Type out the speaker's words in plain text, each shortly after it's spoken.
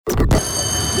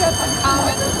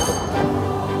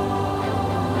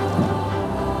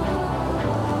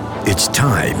It's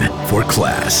time for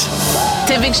class.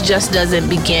 Civics just doesn't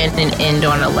begin and end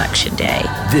on Election Day.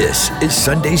 This is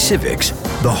Sunday Civics,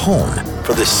 the home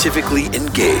for the civically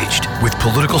engaged, with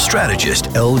political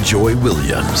strategist L. Joy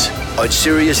Williams on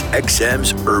Sirius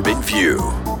XM's Urban View.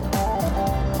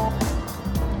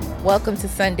 Welcome to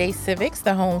Sunday Civics,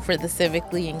 the home for the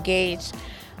civically engaged.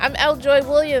 I'm L. Joy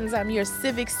Williams. I'm your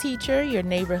civics teacher, your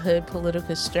neighborhood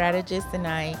political strategist, and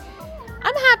I'm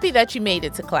happy that you made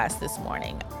it to class this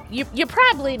morning. You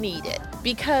probably need it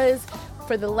because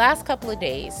for the last couple of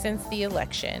days since the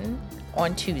election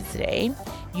on Tuesday,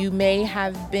 you may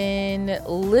have been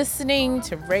listening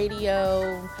to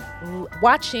radio,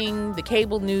 watching the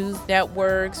cable news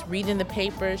networks, reading the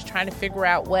papers, trying to figure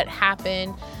out what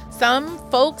happened. Some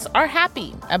folks are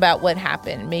happy about what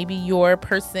happened. Maybe your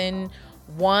person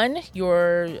won,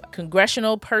 your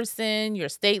congressional person, your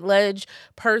state ledge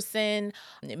person,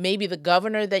 maybe the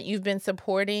governor that you've been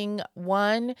supporting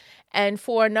won. And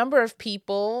for a number of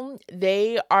people,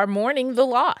 they are mourning the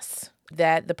loss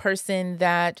that the person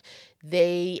that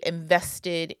they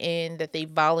invested in, that they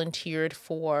volunteered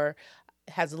for,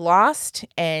 has lost,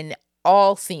 and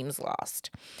all seems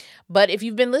lost. But if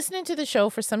you've been listening to the show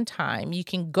for some time, you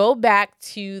can go back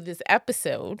to this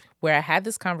episode where I had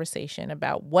this conversation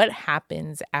about what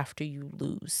happens after you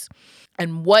lose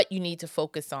and what you need to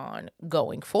focus on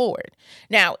going forward.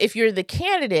 Now, if you're the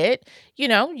candidate, you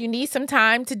need some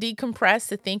time to decompress,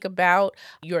 to think about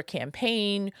your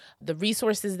campaign, the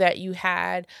resources that you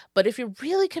had. But if you're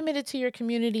really committed to your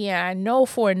community, and I know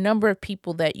for a number of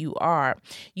people that you are,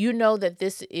 you know that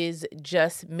this is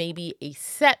just maybe a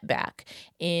setback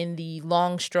in the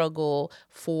long struggle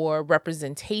for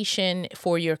representation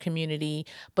for your community,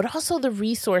 but also the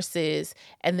resources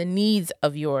and the needs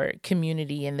of your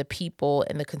community and the people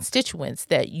and the constituents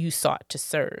that you sought to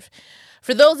serve.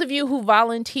 For those of you who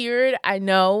volunteered, I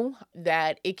know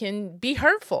that it can be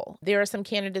hurtful. There are some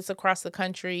candidates across the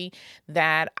country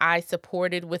that I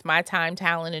supported with my time,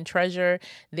 talent, and treasure.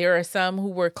 There are some who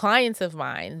were clients of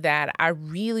mine that I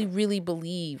really, really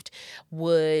believed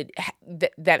would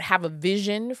that have a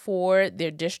vision for their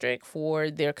district,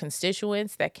 for their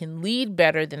constituents, that can lead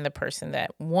better than the person that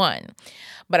won.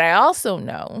 But I also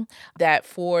know that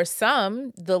for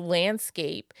some, the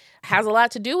landscape has a lot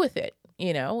to do with it.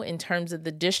 In terms of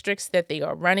the districts that they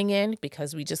are running in,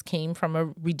 because we just came from a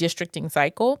redistricting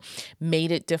cycle,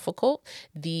 made it difficult.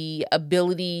 The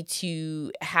ability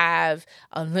to have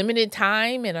unlimited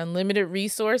time and unlimited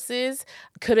resources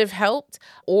could have helped,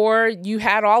 or you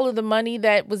had all of the money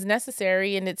that was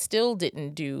necessary and it still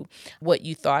didn't do what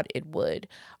you thought it would.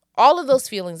 All of those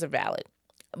feelings are valid.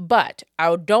 But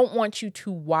I don't want you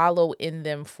to wallow in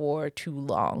them for too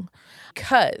long,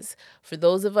 because for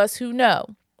those of us who know,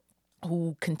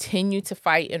 who continue to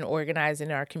fight and organize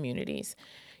in our communities,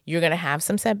 you're going to have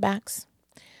some setbacks.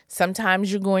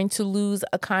 Sometimes you're going to lose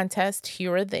a contest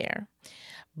here or there,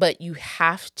 but you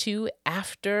have to,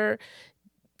 after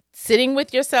sitting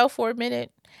with yourself for a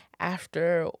minute,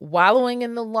 after wallowing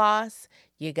in the loss,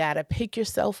 you got to pick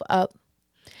yourself up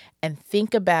and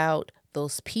think about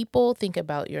those people, think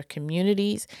about your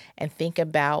communities, and think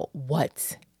about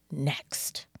what's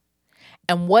next.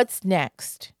 And what's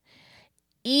next?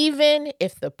 Even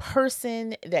if the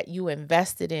person that you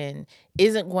invested in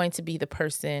isn't going to be the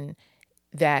person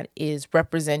that is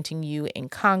representing you in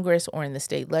Congress or in the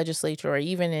state legislature or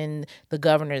even in the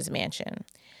governor's mansion,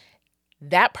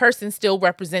 that person still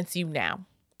represents you now.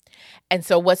 And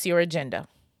so what's your agenda?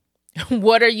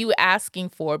 What are you asking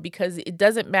for? Because it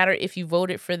doesn't matter if you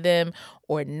voted for them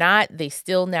or not, they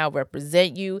still now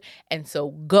represent you. And so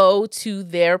go to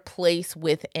their place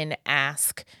with an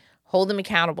ask. Hold them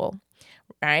accountable.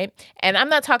 Right? And I'm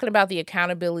not talking about the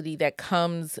accountability that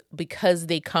comes because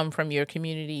they come from your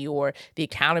community, or the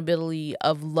accountability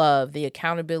of love, the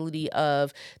accountability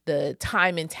of the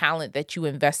time and talent that you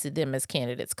invested in them as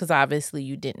candidates, because obviously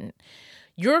you didn't.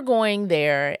 You're going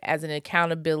there as an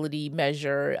accountability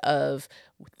measure of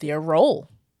their role,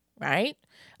 right?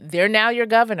 They're now your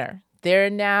governor.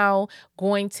 They're now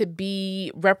going to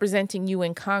be representing you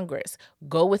in Congress.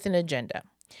 Go with an agenda.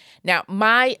 Now,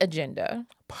 my agenda,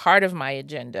 part of my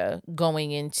agenda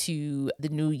going into the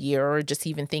new year, or just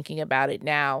even thinking about it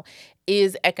now,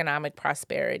 is economic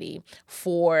prosperity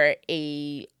for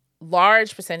a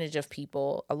large percentage of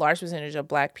people, a large percentage of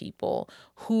Black people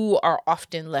who are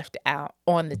often left out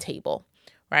on the table.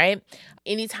 Right?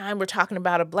 Anytime we're talking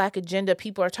about a Black agenda,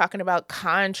 people are talking about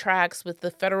contracts with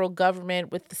the federal government,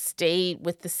 with the state,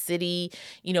 with the city,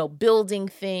 building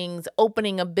things,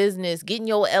 opening a business, getting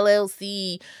your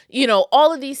LLC,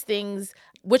 all of these things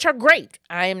which are great.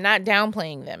 I am not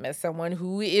downplaying them. As someone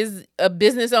who is a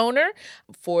business owner,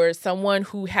 for someone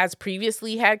who has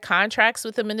previously had contracts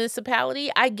with a municipality,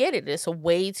 I get it. It's a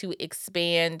way to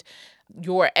expand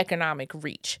your economic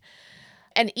reach.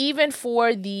 And even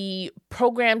for the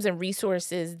programs and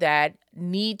resources that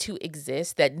need to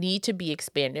exist, that need to be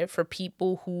expanded for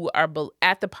people who are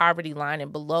at the poverty line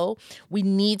and below, we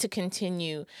need to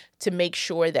continue to make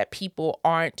sure that people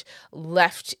aren't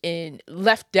left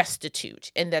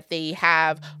destitute, and that they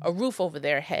have a roof over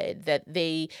their head, that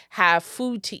they have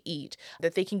food to eat,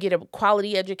 that they can get a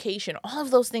quality education. All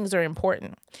of those things are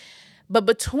important. But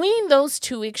between those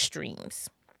two extremes,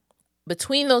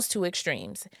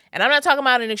 and I'm not talking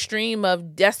about an extreme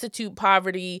of destitute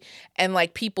poverty and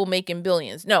like people making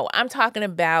billions. No, I'm talking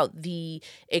about the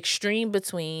extreme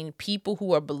between people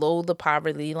who are below the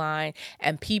poverty line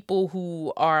and people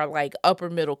who are like upper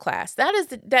middle class. That is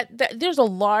that there's a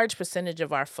large percentage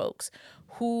of our folks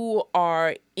who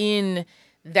are in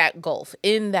that gulf,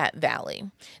 in that valley,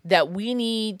 that we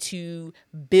need to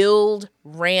build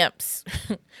ramps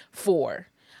for,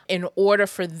 in order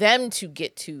for them to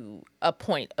get to a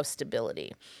point of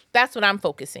stability. That's what I'm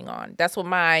focusing on. That's what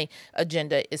my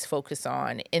agenda is focused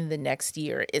on in the next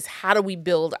year, is how do we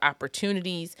build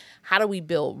opportunities? How do we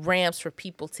build ramps for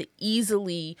people to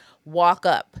easily walk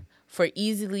up, for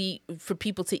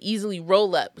people to easily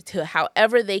roll up to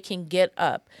however they can get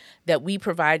up, that we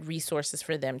provide resources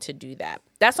for them to do that.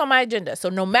 That's on my agenda. So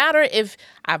no matter if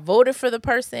I voted for the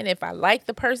person, if I like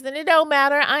the person, it don't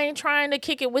matter. I ain't trying to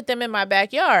kick it with them in my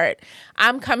backyard.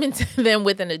 I'm coming to them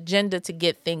with an agenda to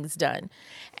get things done.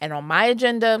 And on my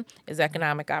agenda is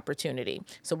economic opportunity.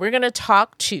 So we're going to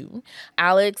talk to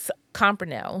Alex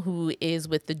Compernell, who is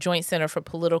with the Joint Center for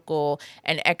Political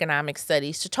and Economic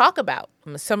Studies, to talk about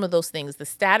some of those things, the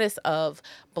status of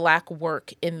Black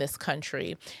work in this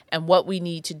country, and what we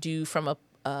need to do from a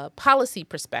policy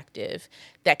perspective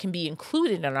that can be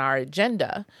included in our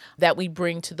agenda that we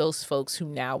bring to those folks who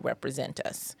now represent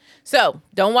us. So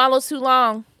don't wallow too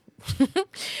long.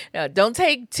 No, don't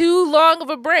take too long of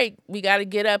a break. We got to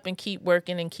get up and keep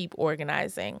working and keep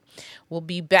organizing. We'll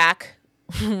be back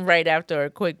right after a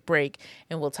quick break,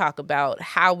 and we'll talk about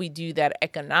how we do that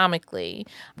economically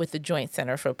with the Joint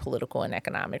Center for Political and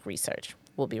Economic Research.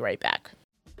 We'll be right back.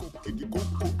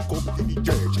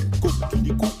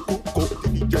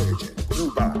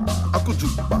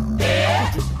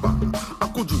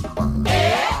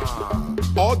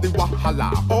 All the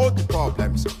wahala, all the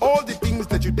problems, all the things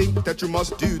that you think that you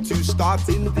must do to start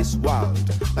in this world.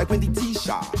 Like when the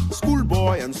teacher,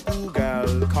 schoolboy and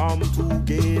schoolgirl come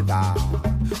together.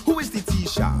 Who is the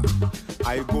teacher?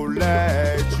 I go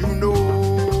let you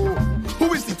know.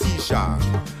 Who is the teacher?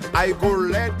 I go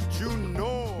let you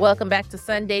know. Welcome back to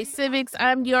Sunday Civics.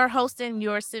 I'm your host and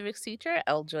your civics teacher,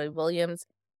 Eljoy Williams.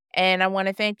 And I want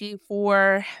to thank you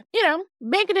for,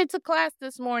 making it to class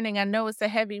this morning. I know it's a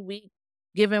heavy week,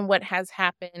 given what has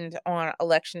happened on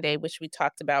Election Day, which we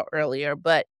talked about earlier.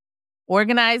 But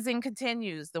organizing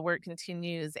continues, the work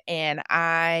continues, and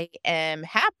I am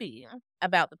happy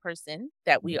about the person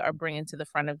that we are bringing to the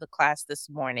front of the class this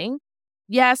morning.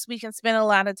 Yes, we can spend a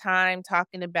lot of time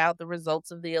talking about the results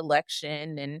of the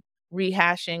election and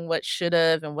rehashing what should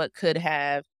have and what could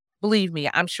have. Believe me,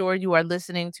 I'm sure you are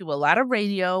listening to a lot of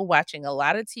radio, watching a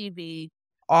lot of TV,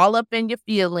 all up in your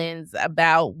feelings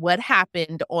about what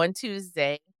happened on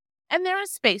Tuesday. And there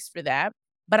is space for that.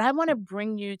 But I want to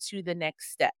bring you to the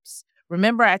next steps.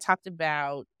 Remember, I talked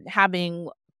about having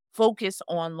focus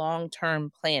on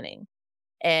long-term planning.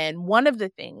 And one of the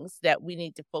things that we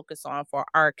need to focus on for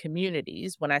our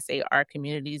communities, when I say our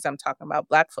communities, I'm talking about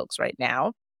Black folks right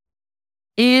now,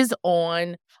 is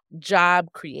on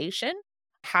job creation.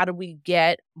 How do we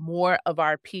get more of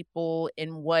our people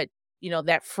in what,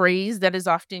 that phrase that is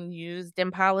often used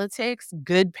in politics,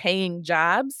 good paying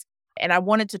jobs? And I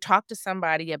wanted to talk to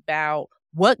somebody about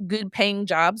what good paying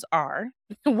jobs are.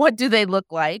 What do they look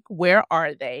like? Where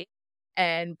are they?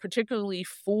 And particularly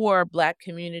for Black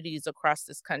communities across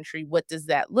this country, what does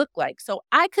that look like? So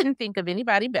I couldn't think of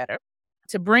anybody better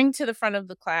to bring to the front of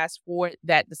the class for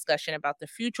that discussion about the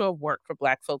future of work for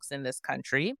Black folks in this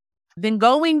country than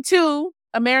going to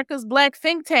America's Black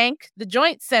think tank, the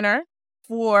Joint Center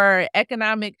for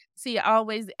Economic. See, I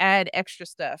always add extra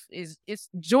stuff. It's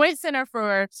Joint Center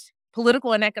for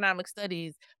Political and Economic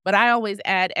Studies, but I always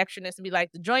add extraness and be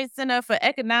like the Joint Center for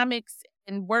Economics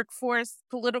and Workforce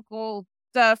Political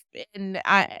stuff. And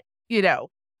coming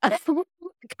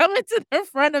to the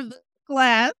front of the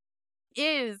class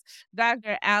is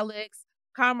Dr. Alex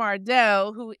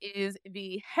Compernell, who is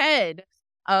the head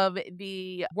of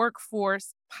the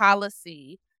workforce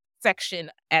policy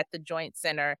section at the Joint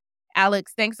Center.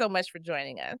 Alex, thanks so much for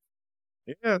joining us.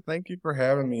 Yeah, thank you for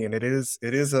having me. And it is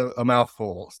a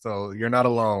mouthful, so you're not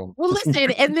alone. Well,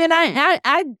 listen, and then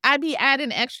I be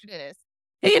adding extra to this,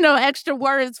 extra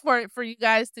words for you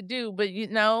guys to do. But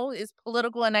it's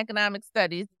political and economic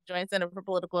studies, Joint Center for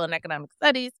Political and Economic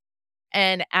Studies,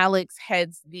 and Alex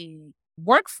heads the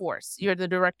workforce. You're the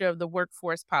director of the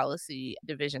Workforce Policy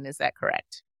Division. Is that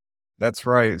correct? That's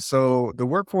right. So the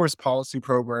workforce policy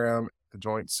program, the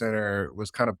Joint Center,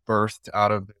 was kind of birthed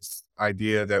out of this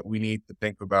idea that we need to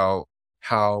think about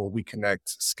how we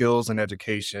connect skills and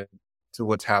education to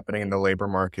what's happening in the labor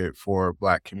market for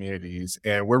Black communities.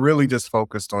 And we're really just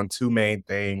focused on two main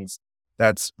things.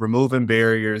 That's removing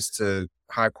barriers to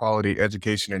high quality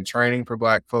education and training for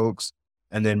Black folks,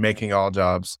 and then making all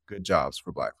jobs good jobs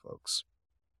for Black folks.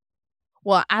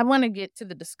 Well, I want to get to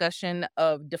the discussion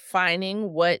of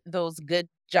defining what those good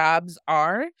jobs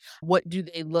are. What do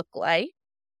they look like?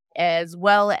 As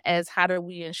well as how do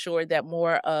we ensure that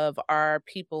more of our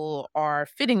people are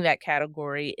fitting that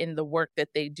category in the work that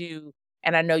they do.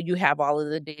 And I know you have all of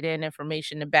the data and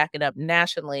information to back it up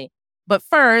nationally. But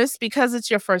first, because it's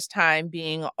your first time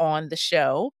being on the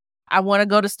show, I want to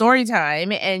go to story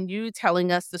time and you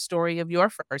telling us the story of your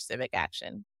first civic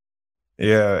action.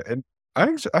 Yeah, and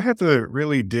I had to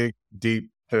really dig deep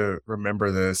to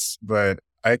remember this, but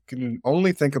I can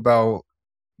only think about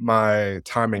my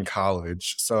time in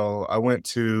college. So I went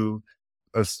to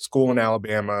a school in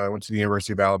Alabama. I went to the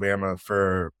University of Alabama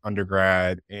for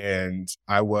undergrad, and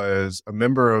I was a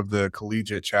member of the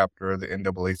collegiate chapter of the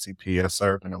NAACP. I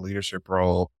served in a leadership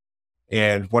role.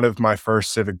 And one of my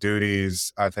first civic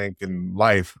duties, I think, in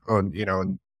life, kind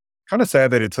of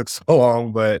sad that it took so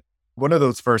long, but one of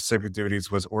those first civic duties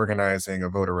was organizing a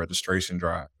voter registration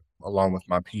drive along with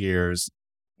my peers,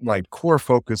 like core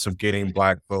focus of getting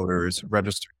Black voters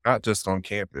registered, not just on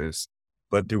campus,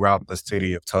 but throughout the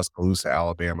city of Tuscaloosa,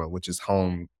 Alabama, which is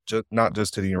home not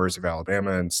just to the University of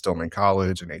Alabama and Stillman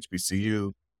College and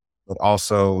HBCU, but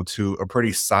also to a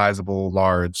pretty sizable,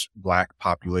 large Black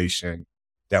population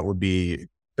that would be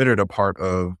considered a part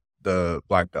of the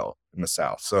Black Belt in the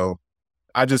South. So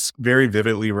I just very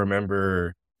vividly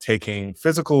remember taking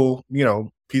physical,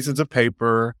 pieces of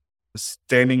paper,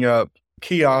 standing up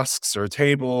kiosks or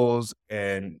tables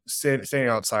and standing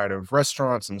outside of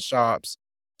restaurants and shops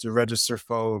to register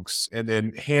folks, and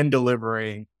then hand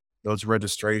delivering those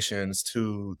registrations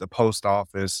to the post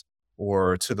office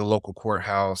or to the local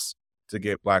courthouse to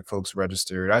get Black folks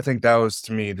registered. I think that was,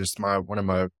 to me, just one of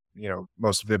my,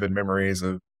 most vivid memories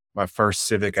of my first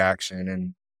civic action.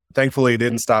 And thankfully, it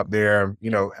didn't stop there.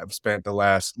 Have spent the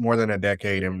last more than a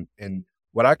decade in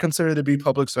what I consider to be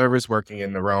public service, working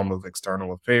in the realm of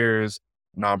external affairs,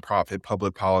 nonprofit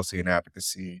public policy and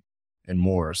advocacy, and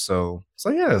more. So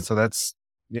that's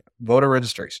voter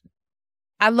registration.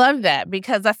 I love that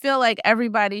because I feel like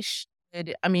everybody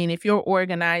should, if you're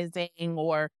organizing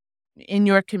or in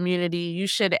your community, you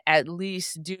should at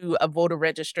least do a voter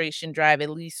registration drive at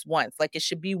least once. Like it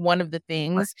should be one of the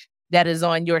things that is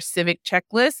on your civic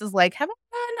checklist is like, have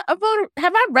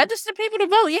I registered people to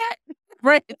vote yet?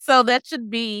 Right. So that should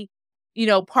be,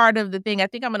 part of the thing. I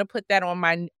think I'm going to put that on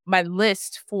my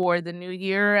list for the new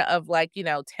year of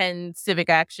 10 civic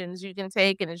actions you can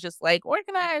take. And it's just like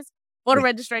organize voter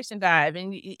registration drive.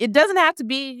 And it doesn't have to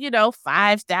be,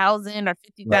 5,000 or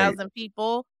 50,000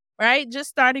 people, right? Just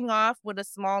starting off with a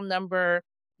small number,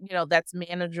 that's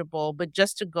manageable, but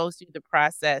just to go through the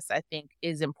process, I think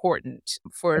is important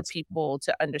for people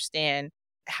to understand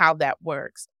how that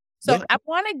works. So I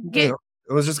want to get...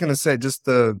 I was just going to say, just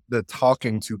the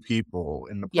talking to people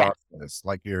in the process,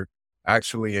 like you're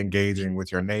actually engaging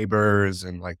with your neighbors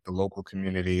and like the local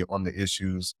community on the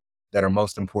issues that are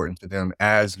most important to them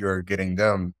as you're getting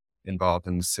them involved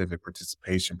in the civic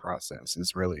participation process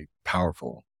is really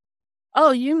powerful.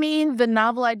 Oh, you mean the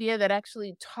novel idea that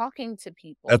actually talking to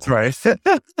people? That's right.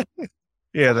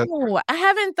 Yeah. I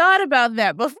haven't thought about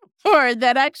that before,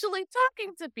 that actually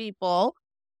talking to people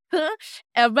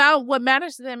about what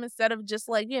matters to them instead of just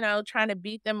trying to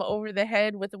beat them over the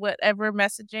head with whatever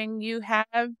messaging you have.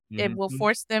 Mm-hmm. It will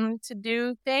force them to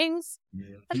do things.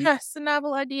 Mm-hmm. That's a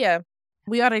novel idea.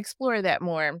 We ought to explore that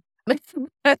more.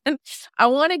 I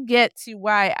want to get to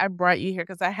why I brought you here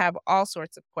because I have all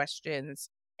sorts of questions.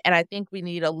 And I think we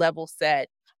need a level set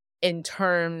in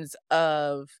terms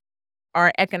of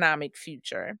our economic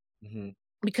future. Mm-hmm.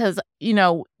 Because,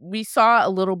 we saw a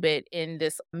little bit in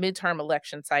this midterm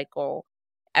election cycle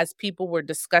as people were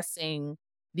discussing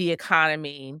the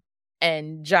economy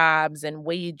and jobs and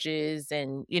wages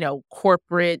and,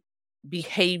 corporate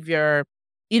behavior.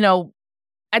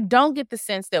 I don't get the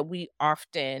sense that we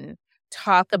often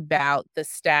talk about the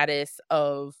status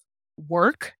of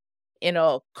work in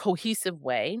a cohesive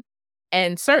way.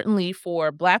 And certainly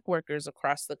for Black workers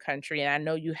across the country, and I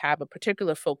know you have a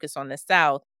particular focus on the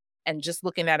South, and just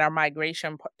looking at our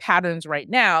migration patterns right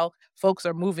now, folks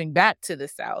are moving back to the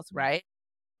South, right?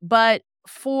 But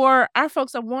for our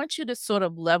folks, I want you to sort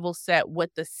of level set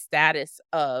what the status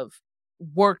of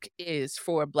work is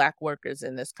for Black workers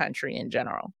in this country in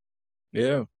general.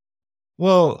 Yeah.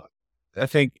 Well, I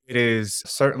think it is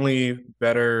certainly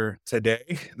better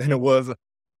today than it was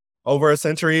over a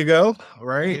century ago,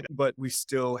 right? But we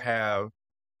still have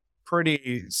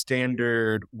pretty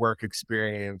standard work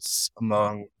experience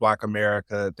among Black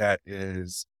America that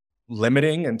is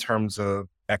limiting in terms of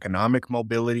economic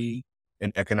mobility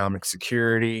and economic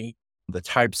security. The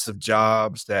types of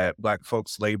jobs that Black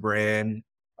folks labor in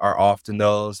are often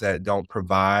those that don't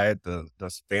provide the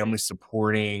family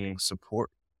supporting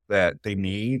support that they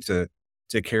need to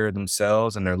take care of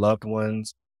themselves and their loved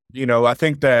ones. I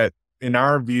think that in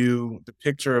our view, the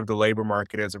picture of the labor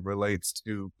market as it relates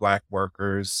to Black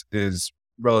workers is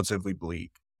relatively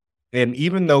bleak. And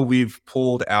even though we've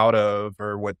pulled out of,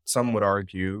 or what some would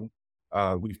argue,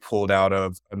 we've pulled out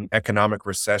of an economic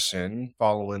recession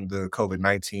following the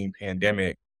COVID-19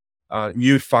 pandemic,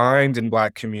 you find in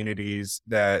Black communities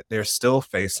that they're still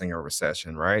facing a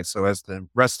recession, right? So as the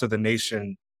rest of the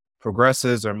nation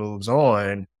progresses or moves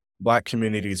on, Black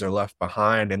communities are left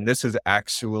behind. And this is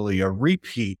actually a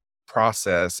repeat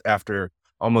process after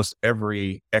almost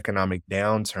every economic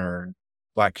downturn.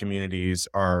 Black communities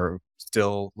are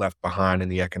still left behind in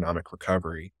the economic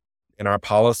recovery. And our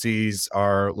policies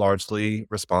are largely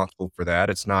responsible for that.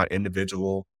 It's not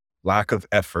individual lack of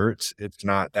effort. It's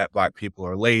not that Black people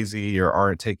are lazy or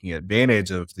aren't taking advantage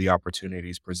of the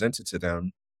opportunities presented to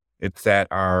them. It's that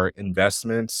our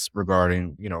investments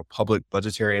regarding, public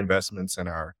budgetary investments in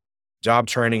our job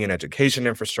training and education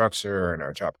infrastructure and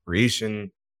our job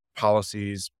creation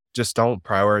policies just don't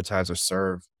prioritize or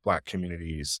serve Black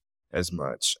communities as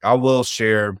much. I will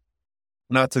share,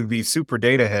 not to be super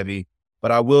data heavy,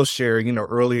 but I will share,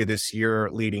 earlier this year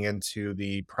leading into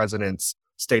the president's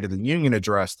State of the Union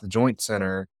address, the Joint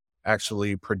Center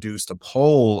actually produced a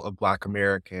poll of Black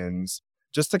Americans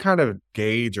just to kind of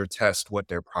gauge or test what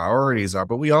their priorities are.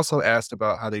 But we also asked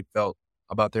about how they felt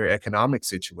about their economic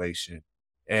situation.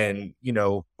 And,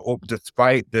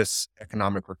 despite this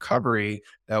economic recovery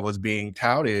that was being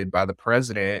touted by the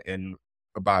president and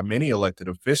by many elected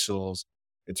officials,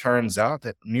 it turns out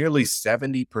that nearly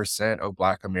 70% of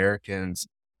Black Americans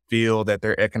feel that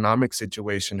their economic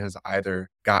situation has either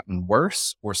gotten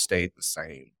worse or stayed the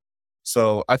same.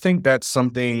 So I think that's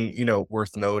something,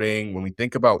 worth noting when we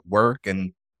think about work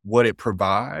and what it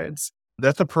provides.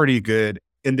 That's a pretty good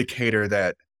indicator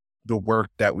that the work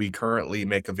that we currently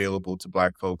make available to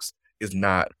Black folks is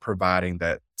not providing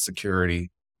that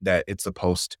security that it's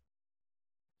supposed to.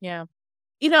 Yeah.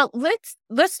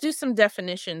 Let's do some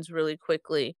definitions really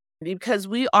quickly, because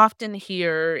we often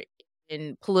hear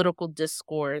in political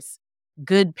discourse,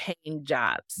 good paying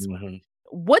jobs. Mm-hmm.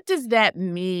 What does that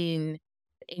mean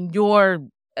in your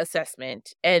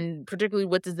assessment? And particularly,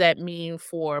 what does that mean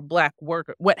for Black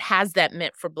workers? What has that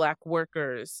meant for Black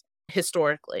workers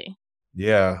historically?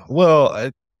 Yeah.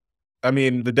 Well, I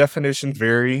mean, the definitions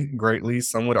vary greatly.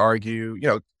 Some would argue,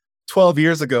 12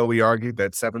 years ago, we argued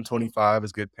that $7.25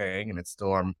 is good paying, and it's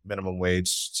still our minimum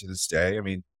wage to this day. I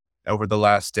mean, over the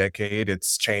last decade,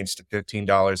 it's changed to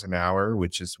 $15 an hour,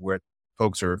 which is what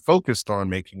folks are focused on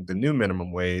making the new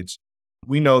minimum wage.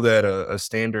 We know that a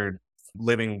standard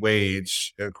living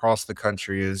wage across the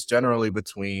country is generally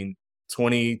between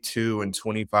 $22 and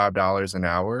 $25 an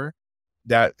hour.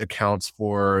 That accounts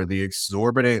for the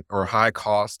exorbitant or high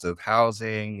cost of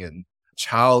housing and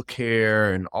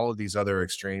childcare and all of these other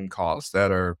extreme costs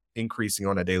that are increasing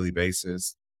on a daily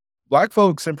basis. Black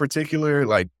folks in particular,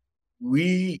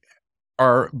 we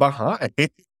are behind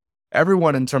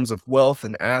everyone in terms of wealth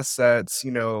and assets.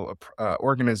 An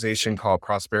organization called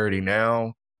Prosperity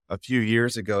Now a few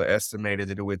years ago estimated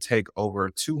that it would take over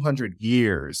 200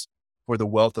 years for the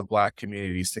wealth of Black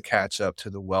communities to catch up to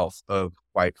the wealth of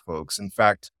white folks. In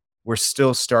fact, we're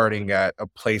still starting at a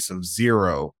place of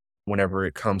zero whenever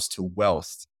it comes to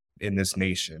wealth in this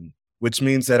nation, which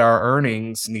means that our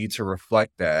earnings need to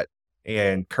reflect that.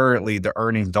 And currently, the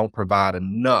earnings don't provide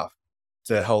enough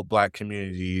to help Black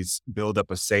communities build up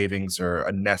a savings or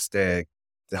a nest egg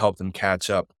to help them catch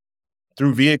up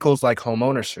through vehicles like home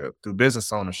ownership, through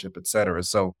business ownership, et cetera.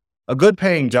 So a good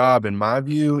paying job, in my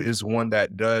view, is one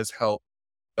that does help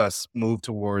us move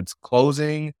towards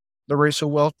closing the racial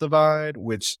wealth divide,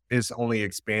 which is only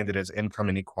expanded as income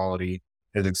inequality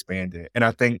has expanded. And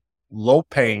I think low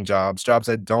paying jobs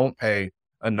that don't pay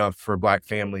enough for Black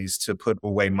families to put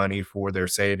away money for their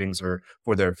savings or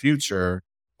for their future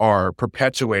are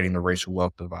perpetuating the racial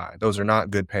wealth divide. Those are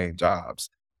not good paying jobs.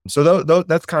 So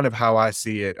that's kind of how I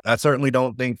see it. I certainly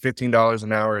don't think $15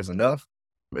 an hour is enough,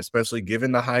 especially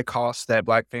given the high costs that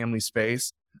Black families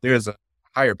face. There's a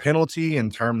higher penalty in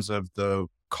terms of the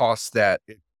costs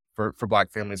for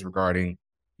Black families regarding,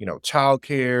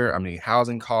 childcare,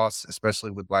 housing costs,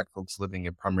 especially with Black folks living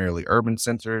in primarily urban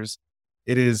centers.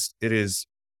 It is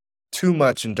too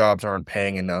much and jobs aren't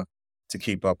paying enough to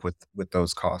keep up with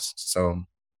those costs. So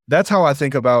that's how I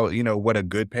think about, what a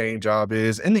good paying job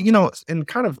is. And, and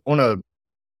kind of on a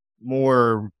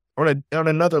more, on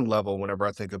another level, whenever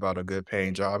I think about a good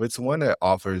paying job, it's one that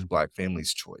offers Black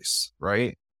families choice,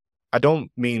 right? I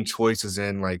don't mean choice as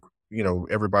in like,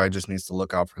 everybody just needs to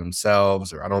look out for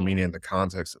themselves, or I don't mean it in the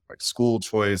context of like school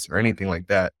choice or anything like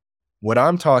that. What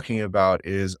I'm talking about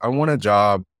is I want a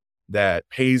job that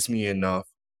pays me enough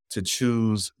to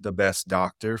choose the best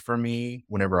doctor for me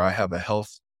whenever I have a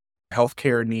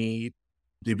healthcare need,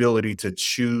 the ability to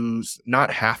choose,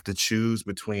 not have to choose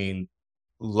between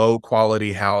low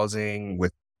quality housing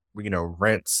with,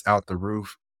 rents out the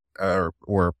roof,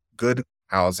 or good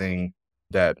housing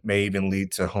that may even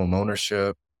lead to home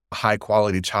ownership, a high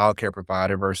quality childcare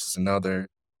provider versus another.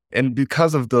 And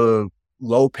because of the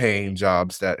low paying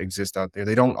jobs that exist out there,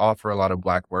 they don't offer a lot of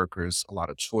Black workers a lot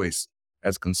of choice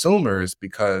as consumers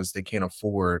because they can't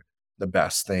afford the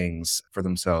best things for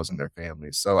themselves and their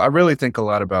families. So I really think a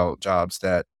lot about jobs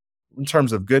that, in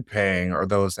terms of good paying, are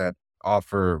those that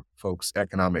offer folks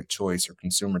economic choice or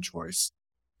consumer choice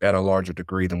at a larger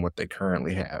degree than what they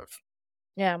currently have.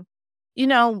 Yeah.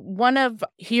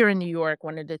 Here in New York,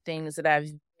 one of the things that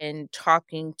I've been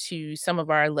talking to some of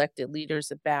our elected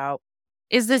leaders about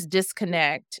is this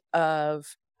disconnect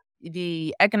of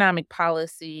the economic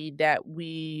policy that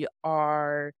we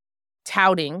are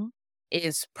touting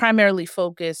is primarily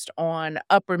focused on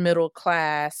upper middle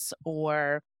class,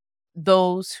 or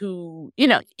those who,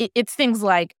 it's things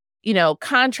like,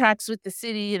 contracts with the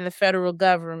city and the federal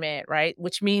government, right?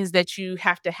 Which means that you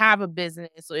have to have a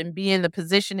business and be in the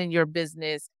position in your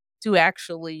business to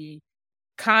actually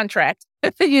contract,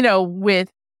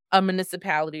 with a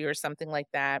municipality or something like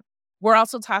that. We're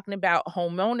also talking about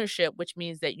home ownership, which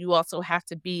means that you also have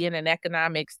to be in an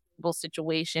economic stable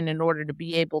situation in order to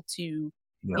be able to,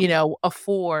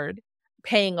 afford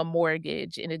paying a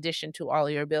mortgage in addition to all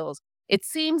your bills. It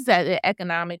seems that the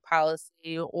economic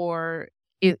policy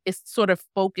is sort of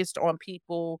focused on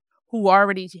people who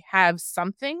already have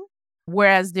something,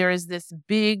 whereas there is this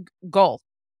big gulf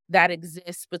that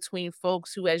exists between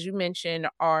folks who, as you mentioned,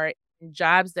 are in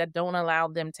jobs that don't allow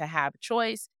them to have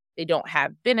choice. They don't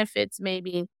have benefits,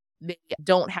 maybe. They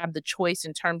don't have the choice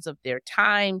in terms of their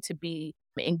time to be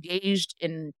engaged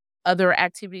in other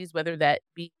activities, whether that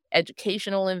be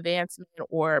educational advancement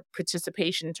or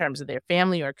participation in terms of their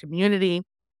family or community.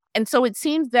 And so it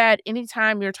seems that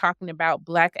anytime you're talking about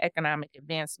Black economic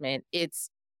advancement,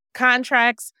 it's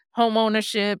contracts, home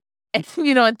ownership, and,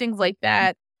 and things like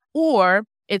that. Or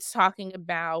it's talking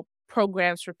about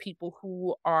programs for people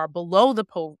who are below the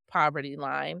poverty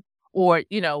line, or,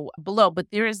 below.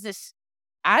 But there is this,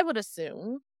 I would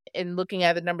assume, in looking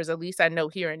at the numbers, at least I know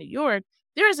here in New York,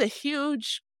 there is a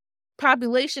huge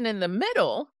population in the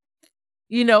middle,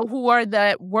 who are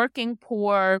that working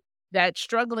poor, that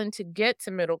struggling to get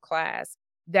to middle class,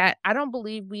 that I don't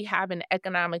believe we have an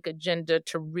economic agenda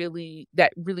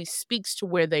that really speaks to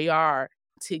where they are,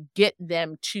 to get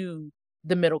them to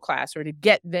the middle class, or to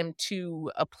get them to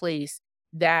a place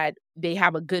that they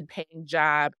have a good paying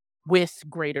job with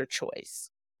greater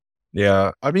choice.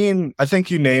 Yeah. I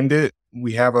think you named it.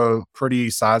 We have a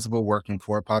pretty sizable working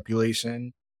poor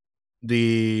population.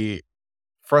 The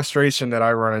frustration that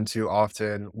I run into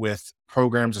often with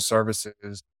programs or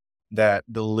services that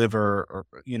deliver,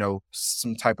 or,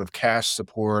 some type of cash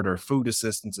support or food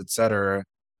assistance, et cetera,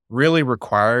 really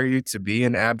require you to be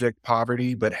in abject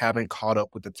poverty, but haven't caught up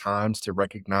with the times to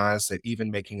recognize that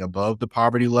even making above the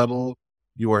poverty level,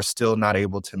 you are still not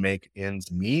able to make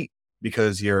ends meet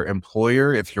because your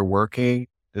employer, if you're working,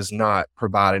 does not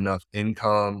provide enough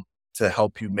income to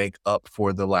help you make up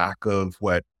for the lack of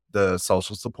what the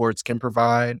social supports can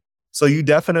provide. So you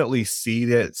definitely see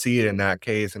it in that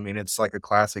case. It's like a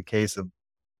classic case of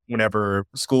whenever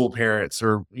school parents,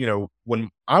 or, when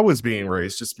I was being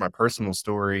raised, just my personal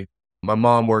story, my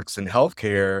mom works in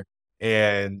healthcare.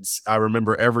 And I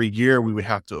remember every year we would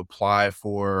have to apply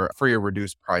for free or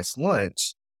reduced price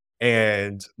lunch.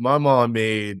 And my mom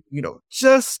made,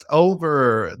 just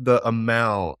over the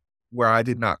amount where I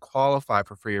did not qualify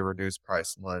for free or reduced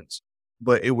price lunch.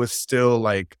 but it was still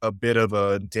like a bit of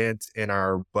a dent in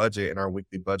our budget, in our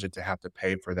weekly budget to have to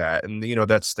pay for that. And,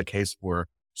 that's the case for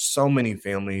so many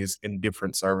families in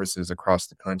different services across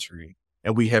the country.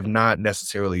 And we have not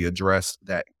necessarily addressed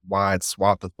that wide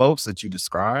swath of folks that you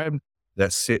described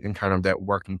that sit in kind of that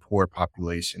working poor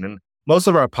population. And most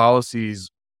of our policies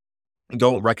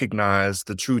don't recognize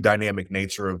the true dynamic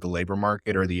nature of the labor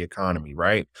market or the economy,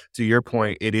 right? To your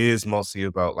point, it is mostly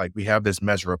about like we have this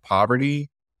measure of poverty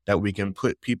that we can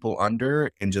put people under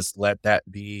and just let that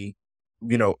be,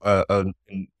 an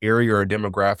area or a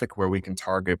demographic where we can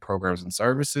target programs and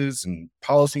services and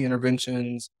policy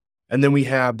interventions. And then we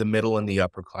have the middle and the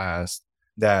upper class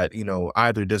that,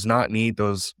 either does not need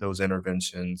those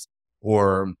interventions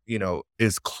or,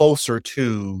 is closer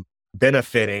to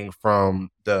benefiting from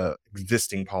the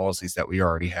existing policies that we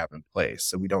already have in place.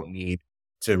 So we don't need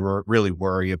to really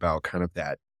worry about kind of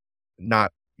that,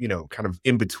 not, kind of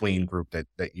in between group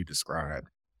that you described.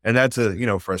 And that's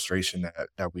a, frustration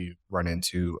that we run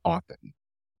into often.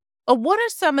 What are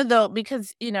some of the,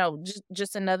 because,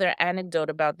 just another anecdote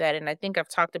about that, and I think I've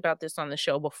talked about this on the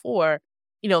show before,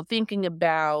 thinking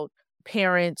about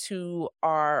parents who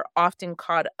are often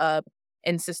caught up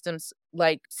in systems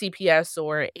like CPS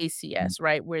or ACS,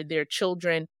 right, where their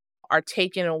children are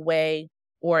taken away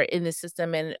or in the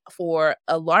system. And for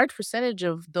a large percentage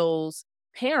of those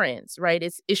parents, right,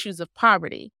 it's issues of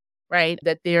poverty, right,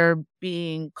 that they're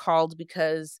being called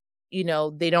because,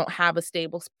 they don't have a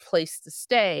stable place to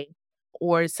stay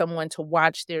or someone to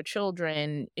watch their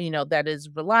children, that is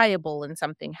reliable and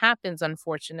something happens,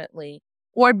 unfortunately,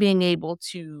 or being able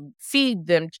to feed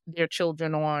their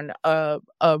children on a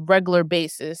regular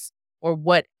basis or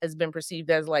what has been perceived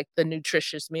as like the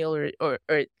nutritious meal or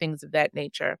things of that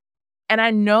nature. And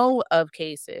I know of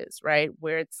cases, right,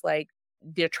 where it's like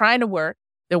they're trying to work,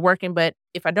 they're working, but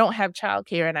if I don't have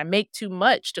childcare and I make too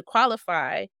much to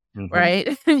qualify,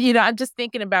 right, I'm just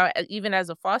thinking about even as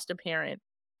a foster parent,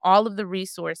 all of the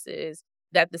resources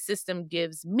that the system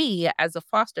gives me as a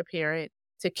foster parent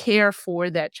to care for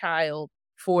that child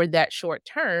for that short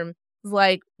term,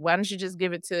 like, why don't you just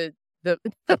give it to the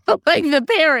like the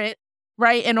parent,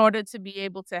 right, in order to be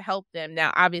able to help them?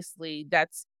 Now, obviously,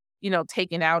 that's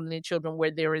taken out in the children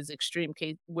where there is extreme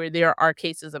case where there are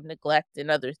cases of neglect and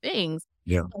other things.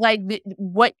 Yeah. Like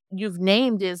what you've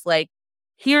named is like,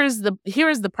 here's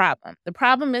the problem. The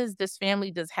problem is this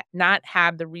family does not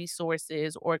have the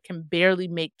resources or can barely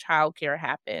make childcare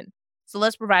happen. So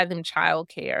let's provide them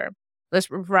childcare. Let's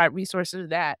provide resources for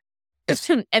that.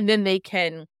 And then they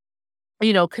can,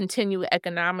 continue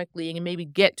economically and maybe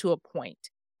get to a point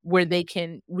where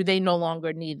they no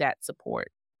longer need that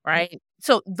support, right?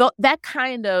 So that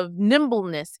kind of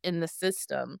nimbleness in the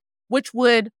system, which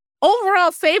would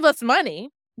overall save us money,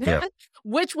 Yeah.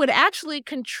 which would actually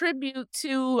contribute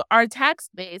to our tax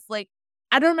base. Like,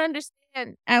 I don't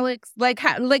understand, Alex. Like,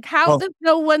 how Well, does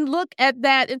no one look at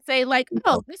that and say, like,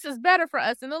 oh, this is better for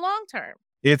us in the long term?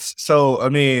 it's so, I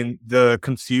mean, the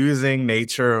confusing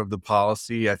nature of the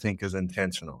policy, I think, is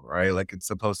intentional, right? Like it's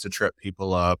supposed to trip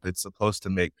people up. It's supposed to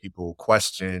make people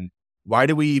question, why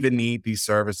do we even need these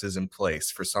services in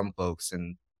place for some folks?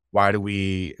 And why do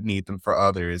we need them for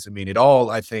others? I mean, it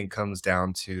all, I think, comes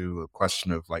down to a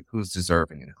question of like who's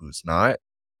deserving and who's not.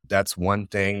 That's one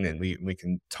thing. And we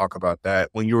can talk about that.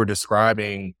 When you were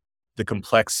describing the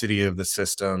complexity of the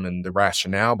system and the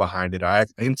rationale behind it, I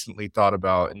instantly thought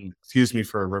about, and excuse me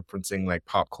for referencing like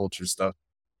pop culture stuff,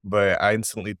 but I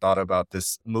instantly thought about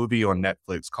this movie on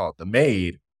Netflix called The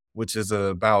Maid, which is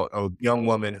about a young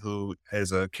woman who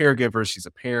is a caregiver. She's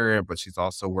a parent, but she's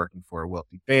also working for a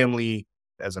wealthy family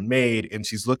as a maid, and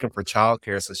she's looking for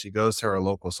childcare. So she goes to her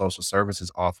local social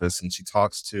services office and she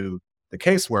talks to the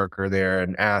caseworker there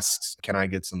and asks, can I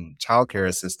get some childcare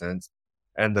assistance?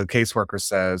 And the caseworker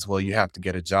says, well, you have to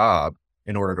get a job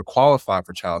in order to qualify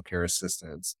for childcare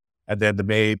assistance. And then the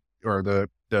maid or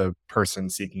the person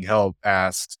seeking help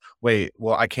asks, wait,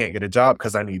 well, I can't get a job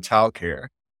because I need childcare.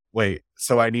 Wait,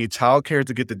 so I need childcare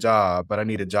to get the job, but I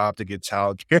need a job to get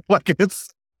childcare. Like it's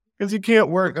because you can't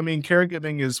work. I mean,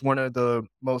 caregiving is one of the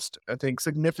most, I think,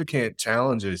 significant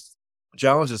challenges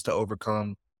to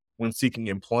overcome when seeking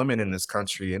employment in this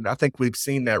country. And I think we've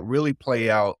seen that really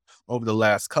play out over the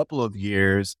last couple of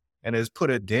years and has put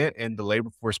a dent in the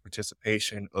labor force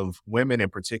participation of women, in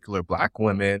particular Black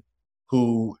women,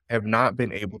 who have not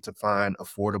been able to find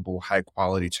affordable, high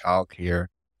quality childcare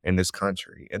in this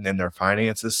country. And then their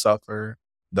finances suffer,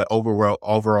 the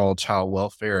overall child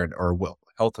welfare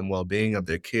health and well-being of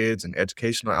their kids and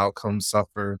educational outcomes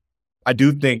suffer. I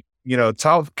do think,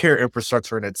 child care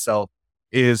infrastructure in itself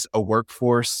is a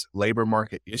workforce labor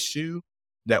market issue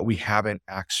that we haven't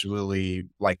actually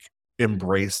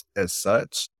embraced as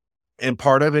such. And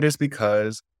part of it is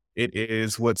because it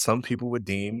is what some people would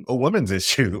deem a women's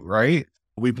issue, right?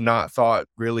 We've not thought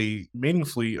really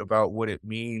meaningfully about what it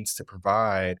means to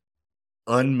provide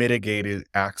unmitigated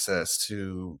access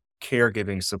to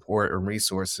caregiving support and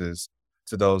resources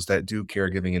to those that do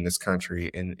caregiving in this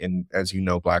country. And as you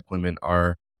know, Black women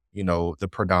are, the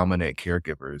predominant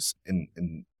caregivers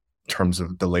in terms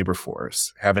of the labor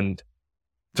force. Having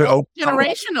to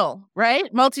Generational, right?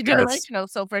 Yes. Multi-generational.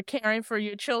 So for caring for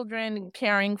your children,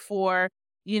 caring for,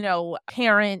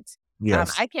 parents.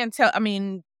 Yes. I can't tell. I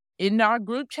mean, in our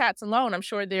group chats alone, I'm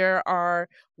sure there are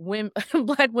women,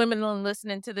 Black women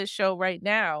listening to this show right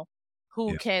now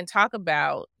who Yeah. can talk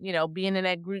about, being in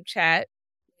that group chat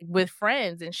with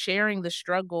friends and sharing the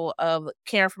struggle of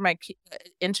caring for my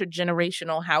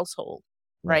intergenerational household,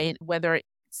 right? Whether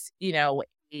it's,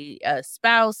 a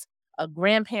spouse, a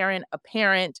grandparent, a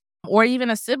parent, or even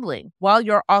a sibling, while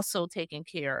you're also taking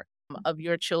care of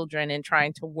your children and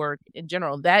trying to work in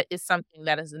general. That is something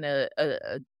that is an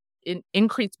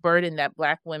increased burden that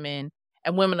Black women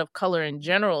and women of color in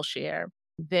general share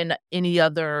than any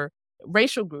other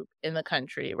racial group in the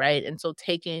country, right? And so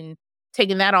taking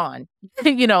that on,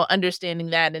 understanding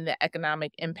that and the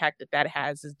economic impact that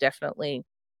has is definitely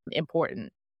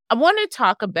important. I want to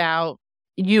talk about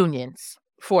unions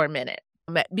for a minute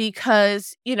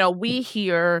because, we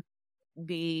hear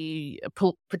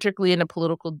particularly in the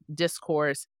political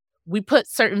discourse, we put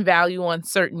certain value on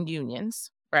certain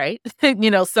unions, right?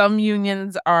 Some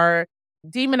unions are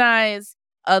demonized,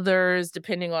 others,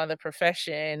 depending on the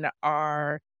profession,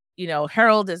 are,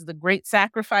 heralded as the great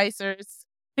sacrificers,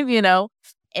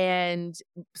 and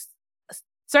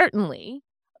certainly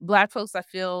Black folks, I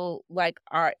feel like,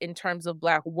 are, in terms of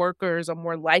Black workers, are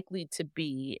more likely to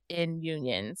be in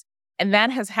unions. And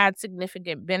that has had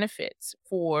significant benefits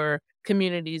for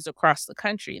communities across the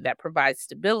country. That provides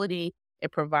stability,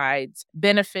 it provides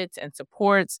benefits and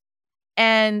supports.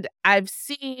 And I've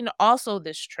seen also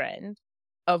this trend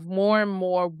of more and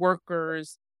more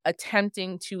workers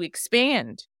attempting to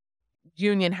expand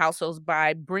union households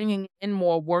by bringing in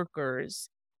more workers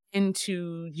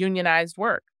into unionized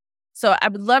work. So I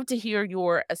would love to hear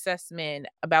your assessment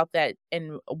about that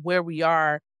and where we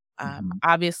are,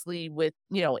 obviously with,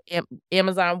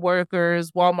 Amazon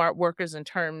workers, Walmart workers in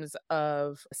terms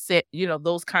of,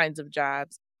 those kinds of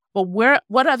jobs. But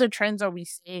what other trends are we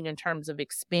seeing in terms of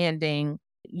expanding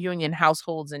union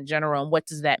households in general? And what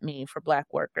does that mean for Black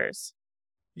workers?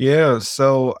 Yeah,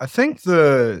 so I think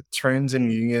the trends in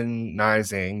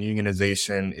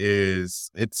unionization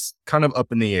it's kind of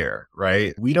up in the air,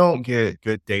 right? We don't get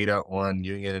good data on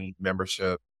union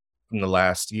membership from the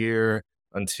last year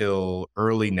until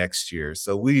early next year.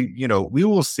 So we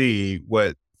will see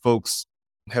what folks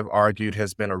have argued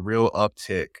has been a real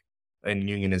uptick in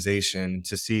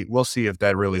unionization we'll see if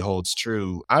that really holds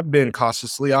true. I've been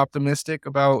cautiously optimistic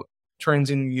about trends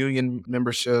in union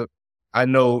membership. I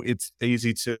know it's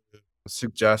easy to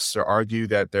suggest or argue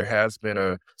that there has been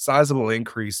a sizable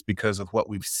increase because of what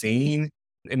we've seen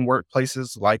in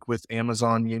workplaces like with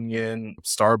Amazon Union.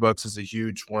 Starbucks is a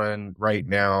huge one right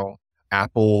now.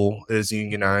 Apple is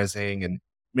unionizing, and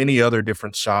many other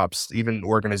different shops, even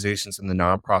organizations in the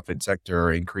nonprofit sector,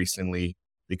 are increasingly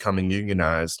becoming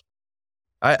unionized.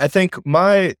 I think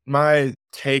my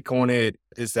take on it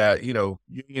is that,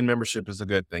 union membership is a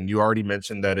good thing. You already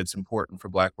mentioned that it's important for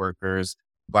Black workers.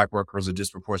 Black workers are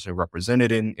disproportionately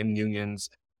represented in unions.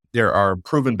 There are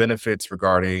proven benefits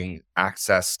regarding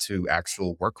access to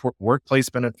actual workplace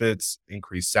benefits,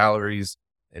 increased salaries,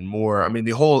 and more. I mean,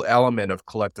 the whole element of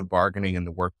collective bargaining in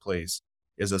the workplace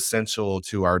is essential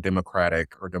to our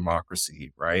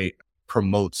democracy, right?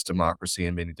 Promotes democracy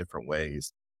in many different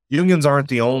ways. Unions aren't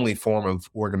the only form of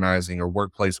organizing or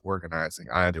workplace organizing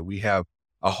either. We have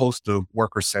a host of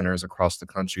worker centers across the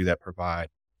country that provide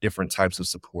different types of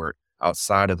support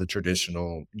outside of the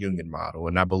traditional union model.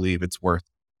 And I believe it's worth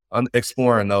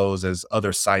exploring those as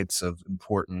other sites of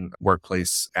important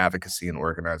workplace advocacy and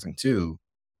organizing too.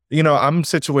 I'm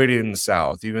situated in the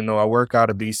South, even though I work out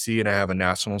of DC and I have a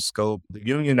national scope. The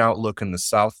union outlook in the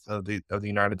South of the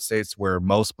United States, where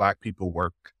most Black people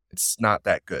work, it's not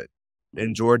that good.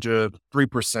 In Georgia,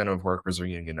 3% of workers are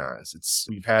unionized.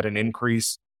 We've had an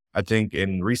increase, I think,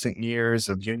 in recent years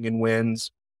of union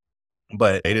wins,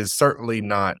 but it is certainly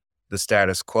not the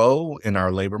status quo in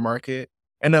our labor market.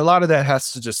 And a lot of that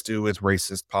has to just do with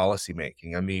racist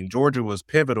policymaking. I mean, Georgia was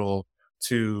pivotal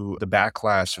to the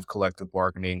backlash of collective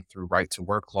bargaining through right to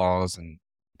work laws and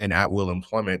at will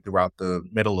employment throughout the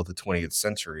middle of the 20th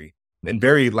century. And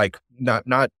very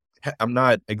I'm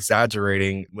not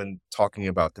exaggerating when talking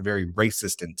about the very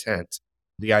racist intent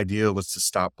the idea was to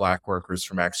stop Black workers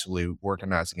from actually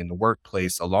organizing in the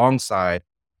workplace alongside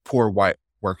poor white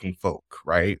working folk,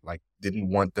 right? Like, didn't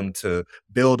want them to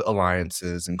build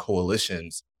alliances and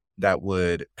coalitions that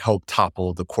would help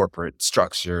topple the corporate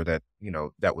structure that,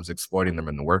 that was exploiting them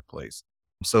in the workplace.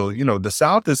 So, the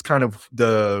South is kind of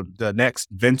the next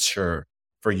venture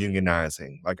for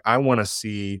unionizing. Like, I want to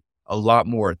see a lot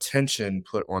more attention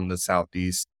put on the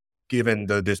Southeast, given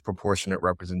the disproportionate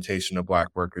representation of Black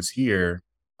workers here,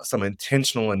 some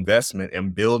intentional investment in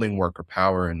building worker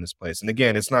power in this place. And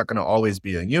again, it's not going to always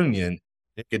be a union.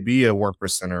 It could be a worker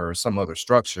center or some other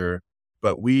structure,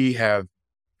 but we have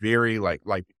very like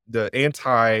the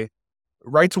anti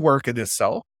right to work in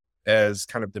itself as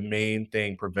kind of the main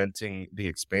thing preventing the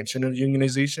expansion of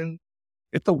unionization.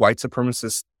 It's a white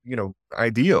supremacist,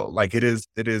 ideal. Like it is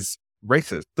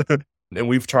racist. And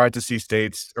we've tried to see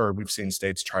we've seen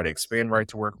states try to expand right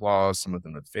to work laws. Some of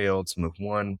them have failed, some have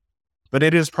won, but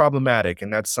it is problematic.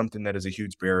 And that's something that is a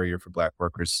huge barrier for Black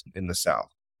workers in the South.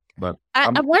 But I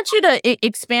want you to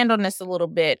expand on this a little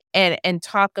bit and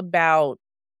talk about,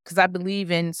 because I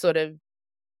believe in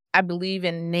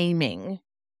naming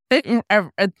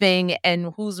a thing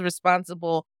and who's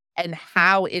responsible and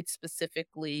how it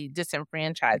specifically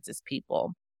disenfranchises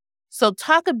people. So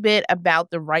talk a bit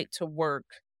about the right to work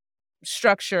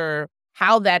structure,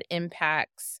 how that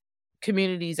impacts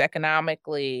communities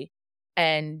economically,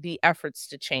 and the efforts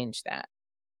to change that.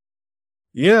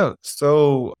 Yeah.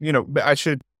 So, I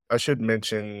should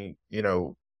mention,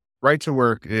 right to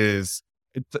work it's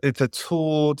a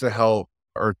tool to help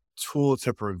or tool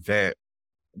to prevent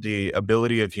the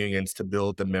ability of unions to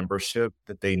build the membership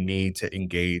that they need to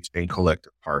engage in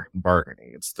collective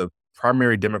bargaining. It's the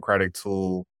primary democratic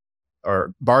tool,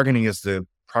 or bargaining is the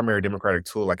primary democratic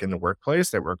tool, like in the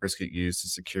workplace, that workers could use to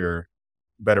secure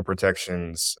better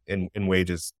protections in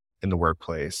wages in the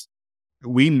workplace.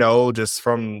 We know just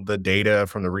from the data,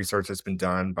 from the research that's been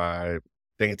done by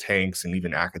think tanks and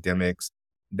even academics,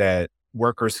 that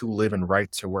workers who live in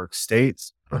right to work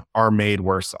states are made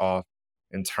worse off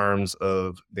in terms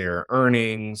of their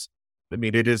earnings. I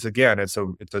mean, it is, again, it's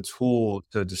a tool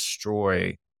to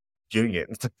destroy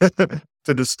unions,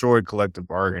 to destroy collective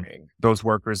bargaining. Those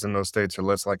workers in those states are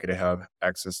less likely to have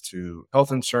access to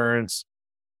health insurance,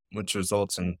 which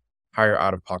results in higher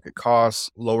out-of-pocket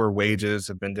costs. Lower wages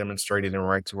have been demonstrated in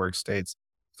right-to-work states.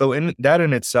 So in that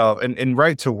in itself, and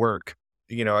right to work,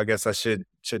 I guess I should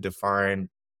define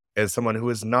as someone who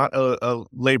is not a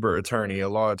labor attorney, a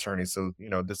law attorney. So,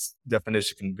 this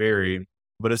definition can vary,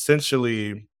 but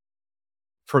essentially,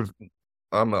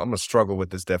 I'm going to struggle with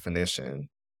this definition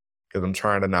because I'm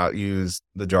trying to not use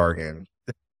the jargon.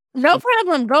 No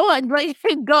problem. Go on.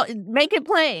 Go. Make it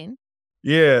plain.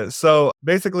 Yeah. So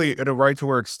basically, in a right to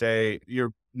work state,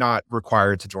 you're not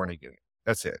required to join a union.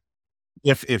 That's it.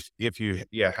 If you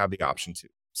have the option to.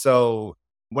 So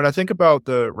when I think about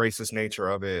the racist nature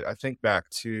of it, I think back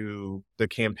to the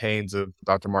campaigns of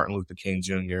Dr. Martin Luther King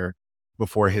Jr.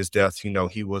 Before his death.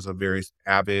 He was a very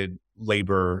avid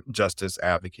labor justice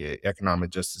advocate,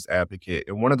 economic justice advocate.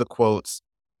 And one of the quotes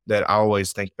that I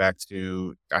always think back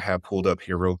to, I have pulled up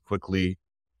here real quickly,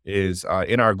 is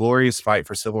in our glorious fight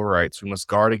for civil rights, we must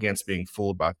guard against being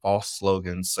fooled by false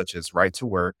slogans such as right to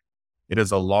work. It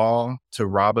is a law to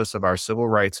rob us of our civil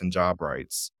rights and job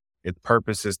rights. Its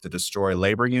purpose is to destroy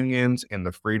labor unions and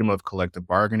the freedom of collective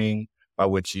bargaining by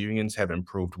which unions have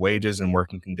improved wages and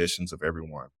working conditions of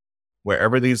everyone.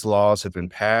 Wherever these laws have been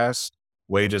passed,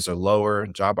 wages are lower,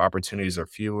 job opportunities are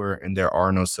fewer, and there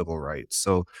are no civil rights.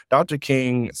 So Dr.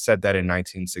 King said that in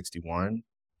 1961,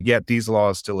 yet these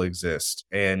laws still exist.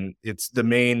 And it's the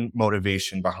main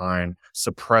motivation behind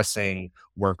suppressing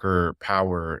worker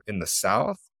power in the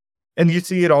South. And you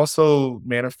see it also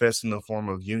manifest in the form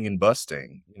of union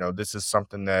busting. This is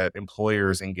something that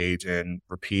employers engage in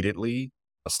repeatedly.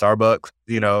 Starbucks,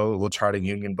 will try to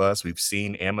union bust. We've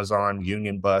seen Amazon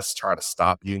union bust, try to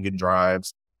stop union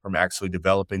drives from actually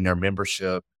developing their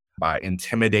membership by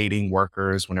intimidating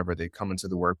workers whenever they come into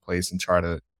the workplace and try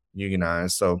to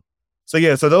unionize. So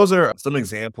those are some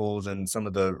examples and some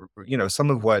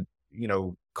of what,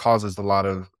 causes a lot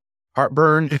of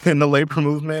heartburn in the labor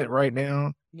movement right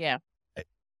now. Yeah.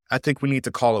 I think we need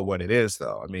to call it what it is,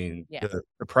 though. I mean, the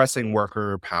oppressing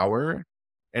worker power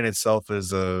in itself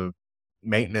is a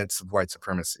maintenance of white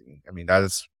supremacy. I mean, that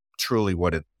is truly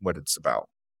what it's about.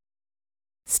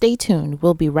 Stay tuned.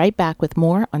 We'll be right back with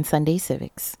more on Sunday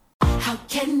Civics. How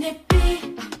can it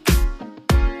be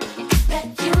that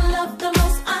you love the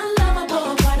most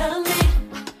unlovable part of me?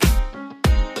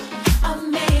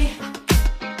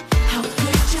 How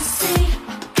could you see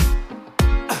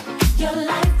your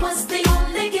life was the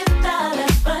only gift I'll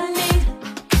ever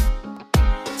need?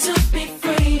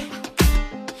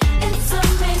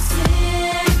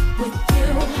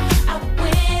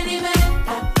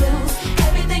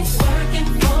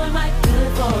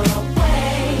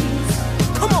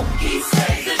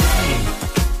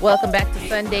 Welcome back to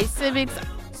Sunday Civics.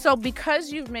 So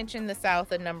because you've mentioned the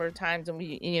South a number of times, and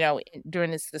we, during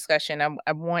this discussion,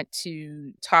 I want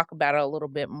to talk about it a little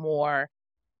bit more.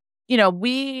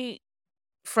 We,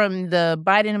 from the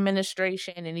Biden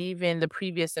administration and even the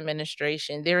previous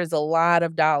administration, there is a lot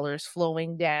of dollars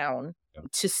flowing down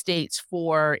to states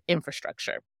for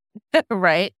infrastructure,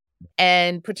 right?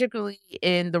 And particularly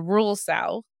in the rural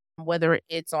South, whether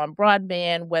it's on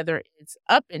broadband, whether it's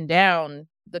up and down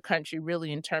the country,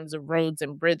 really, in terms of roads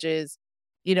and bridges.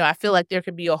 I feel like there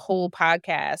could be a whole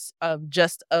podcast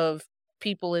of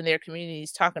people in their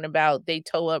communities talking about they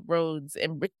tow up roads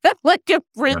and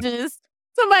bridges.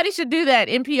 Somebody should do that.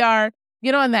 NPR,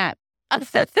 get on that.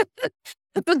 It's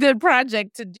a good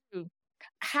project to do.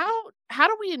 How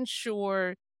do we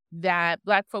ensure that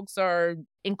Black folks are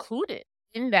included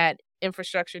in that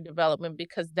infrastructure development?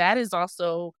 Because that is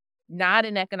also not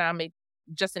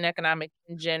just an economic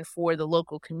engine for the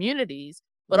local communities,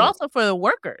 but also for the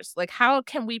workers. Like, how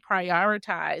can we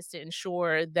prioritize to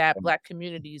ensure that Black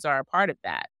communities are a part of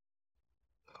that?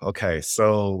 Okay,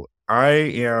 so I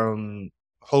am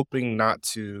hoping not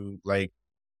to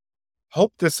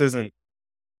hope this isn't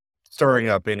stirring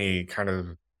up any kind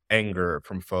of anger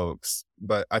from folks,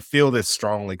 but I feel this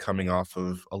strongly coming off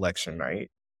of election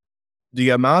night.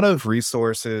 The amount of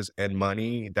resources and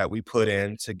money that we put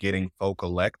into getting folk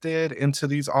elected into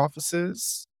these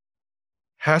offices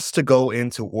has to go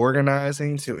into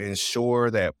organizing to ensure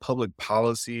that public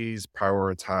policies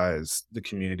prioritize the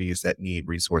communities that need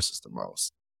resources the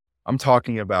most. I'm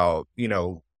talking about,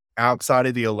 outside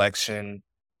of the election,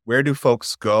 where do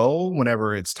folks go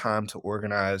whenever it's time to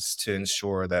organize to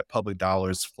ensure that public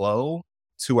dollars flow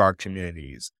to our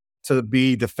communities, to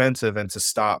be defensive and to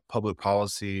stop public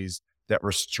policies that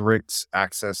restricts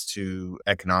access to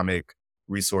economic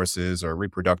resources or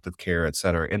reproductive care, et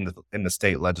cetera, in the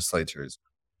state legislatures.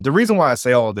 The reason why I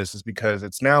say all of this is because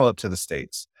it's now up to the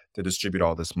states to distribute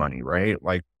all this money, right?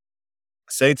 Like,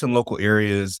 states and local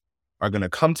areas are going to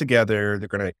come together.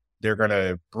 They're going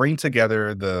to bring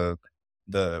together the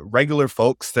regular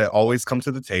folks that always come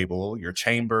to the table, your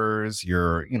chambers,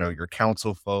 your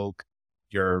council folk,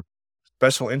 your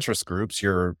special interest groups,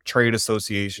 your trade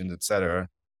associations, et cetera.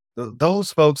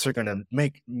 Those folks are going to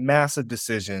make massive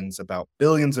decisions about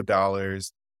billions of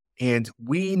dollars. And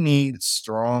we need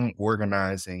strong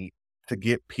organizing to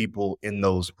get people in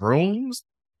those rooms,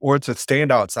 or to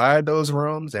stand outside those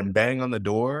rooms and bang on the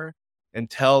door and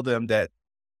tell them that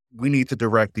we need to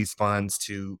direct these funds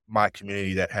to my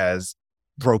community that has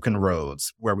broken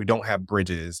roads, where we don't have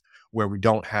bridges, where we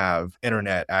don't have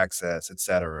internet access, et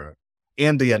cetera.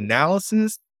 And the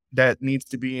analysis that needs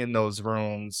to be in those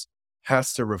rooms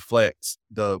has to reflect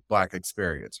the Black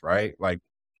experience, right? Like,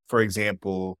 for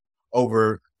example,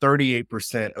 over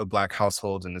 38% of Black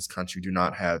households in this country do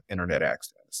not have internet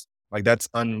access. Like, that's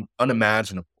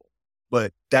unimaginable.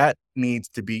 But that needs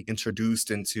to be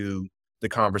introduced into the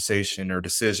conversation or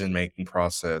decision-making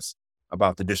process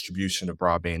about the distribution of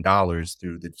broadband dollars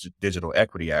through the Digital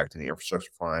Equity Act and the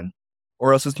Infrastructure Fund,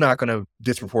 or else it's not going to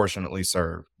disproportionately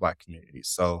serve Black communities.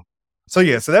 So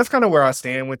that's kind of where I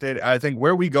stand with it. I think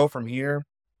where we go from here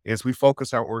is we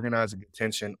focus our organizing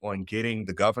attention on getting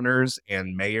the governors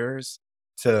and mayors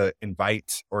to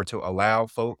invite or to allow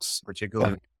folks,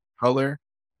 particularly color,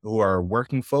 who are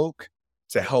working folk,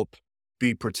 to help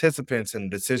be participants in the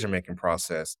decision-making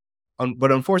process.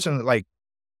 But unfortunately,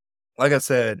 like I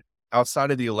said,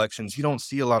 outside of the elections, you don't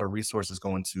see a lot of resources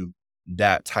going to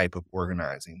that type of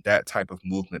organizing, that type of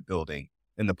movement building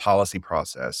in the policy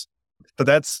process. So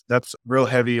that's real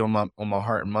heavy on my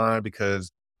heart and mind,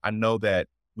 because I know that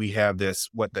we have this,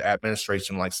 what the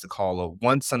administration likes to call a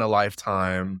once in a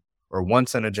lifetime or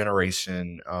once in a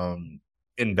generation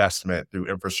investment through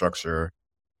infrastructure.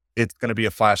 It's going to be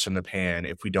a flash in the pan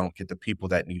if we don't get the people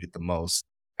that need it the most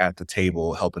at the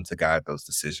table helping to guide those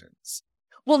decisions.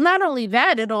 Well, not only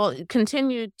that, it'll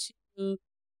continue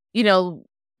to,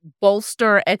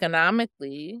 bolster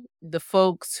economically the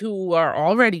folks who are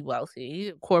already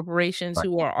wealthy, corporations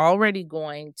who are already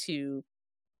going to,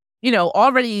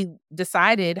 already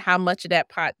decided how much of that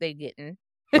pot they getting,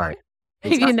 Right.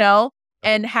 Exactly.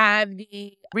 and have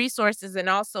the resources and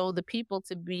also the people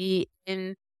to be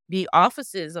in the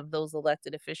offices of those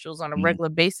elected officials on a regular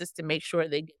basis to make sure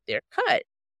they get their cut.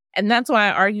 And that's why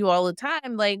I argue all the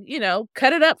time,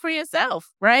 cut it up for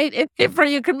yourself, right? If for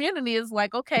your community is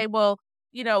like, okay, well,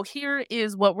 here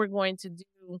is what we're going to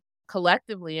do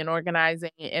collectively in organizing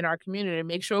in our community to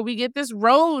make sure we get this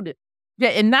road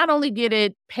and not only get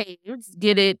it paved,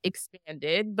 get it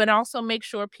expanded, but also make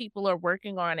sure people are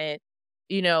working on it,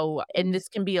 and this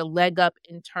can be a leg up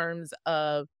in terms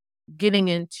of getting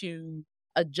into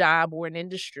a job or an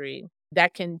industry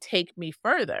that can take me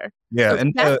further. Yeah, So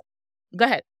and go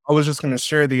ahead. I was just going to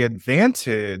share the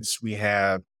advantage we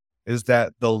have is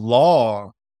that the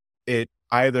law, it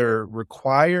either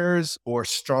requires or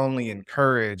strongly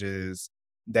encourages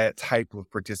that type of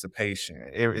participation.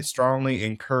 It strongly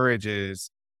encourages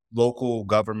local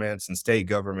governments and state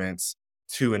governments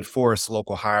to enforce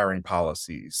local hiring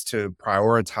policies, to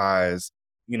prioritize,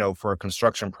 for a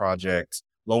construction project,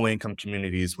 low income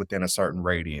communities within a certain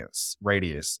radius.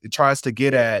 It tries to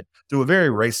get at, through a very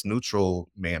race neutral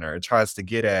manner, it tries to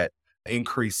get at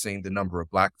increasing the number of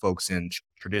Black folks in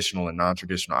traditional and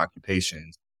non-traditional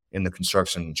occupations in the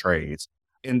construction trades.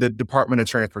 In the Department of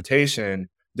Transportation,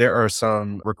 there are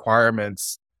some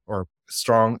requirements or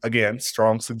strong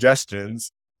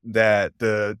suggestions that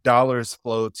the dollars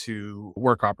flow to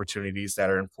work opportunities that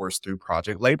are enforced through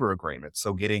project labor agreements.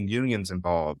 So getting unions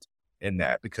involved in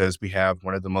that, because we have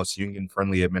one of the most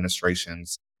union-friendly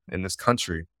administrations in this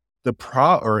country.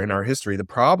 Or in our history, the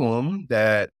problem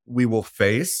that we will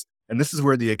face, and this is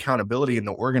where the accountability and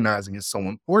the organizing is so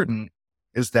important,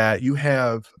 is that you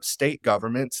have state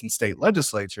governments and state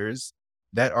legislatures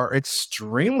that are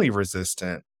extremely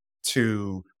resistant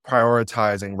to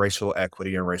prioritizing racial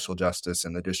equity and racial justice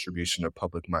in the distribution of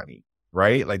public money,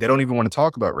 right? Like, they don't even want to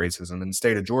talk about racism. In the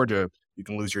state of Georgia, you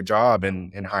can lose your job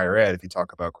in higher ed if you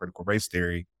talk about critical race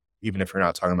theory, even if you're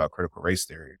not talking about critical race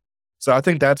theory. So I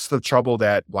think that's the trouble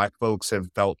that Black folks have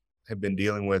been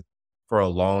dealing with for a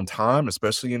long time,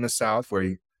 especially in the South,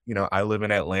 where, I live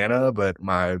in Atlanta, but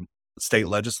my state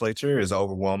legislature is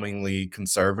overwhelmingly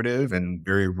conservative and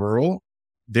very rural.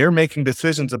 They're making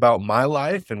decisions about my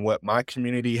life and what my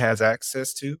community has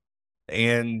access to.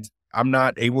 And I'm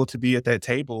not able to be at that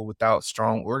table without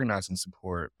strong organizing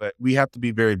support. But we have to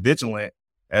be very vigilant,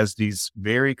 as these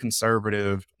very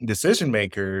conservative decision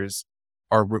makers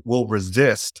will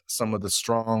resist some of the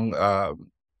strong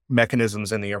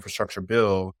mechanisms in the infrastructure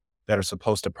bill that are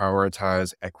supposed to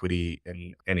prioritize equity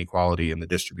and inequality in the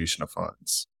distribution of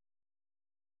funds.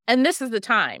 And this is the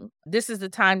time. This is the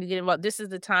time to get involved. This is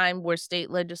the time where state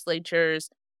legislatures,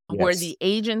 where the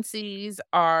agencies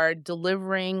are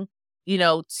delivering,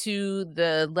 to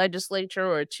the legislature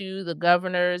or to the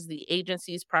governors, the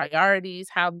agency's priorities,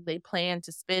 how they plan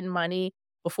to spend money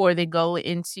before they go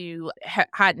into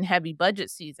hot and heavy budget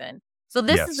season. So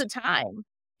this is the time,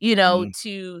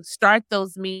 to start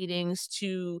those meetings,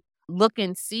 to look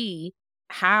and see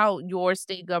how your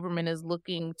state government is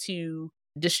looking to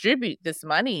distribute this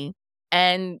money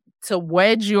and to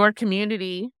wedge your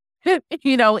community,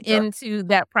 into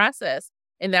that process,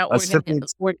 in that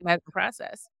organized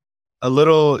process. A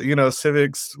little,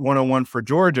 civics 101 for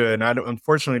Georgia, and I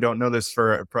unfortunately don't know this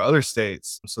for other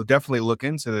states. So definitely look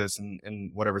into this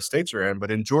in whatever states you're in.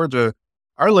 But in Georgia,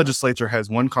 our legislature has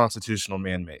one constitutional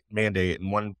mandate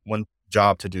and one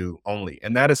job to do only,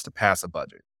 and that is to pass a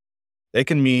budget. They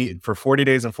can meet for 40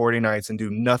 days and 40 nights and do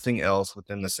nothing else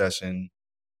within the session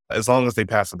as long as they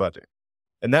pass a budget.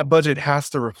 And that budget has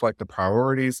to reflect the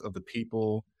priorities of the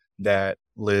people that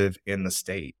live in the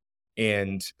state.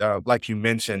 And like you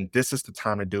mentioned, this is the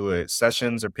time to do it.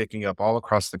 Sessions are picking up all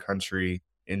across the country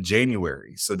in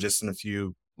January. So just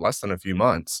in less than a few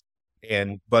months.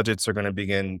 And budgets are going to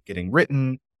begin getting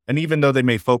written. And even though they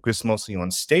may focus mostly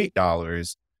on state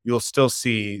dollars, you'll still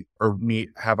see or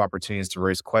have opportunities to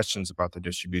raise questions about the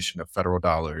distribution of federal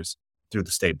dollars through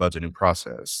the state budgeting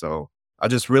process. So I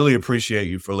just really appreciate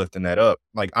you for lifting that up.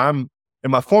 Like, in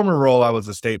my former role, I was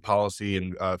a state policy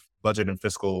and budget and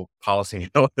fiscal policy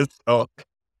analyst. So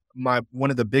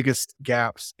one of the biggest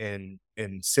gaps in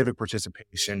civic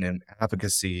participation and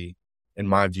advocacy, in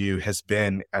my view, has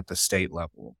been at the state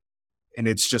level. And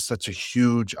it's just such a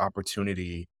huge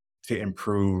opportunity to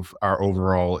improve our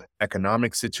overall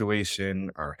economic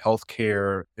situation, our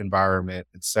healthcare environment,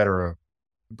 et cetera.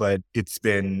 But it's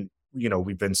been,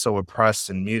 we've been so oppressed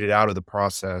and muted out of the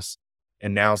process.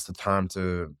 And now's the time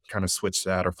to kind of switch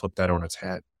that or flip that on its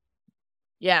head.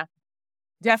 Yeah.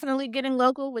 Definitely getting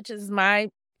local, which is my,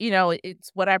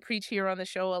 it's what I preach here on the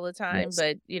show all the time. Yes.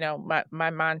 But, my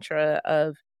mantra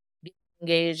of getting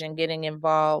engaged and getting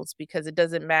involved, because it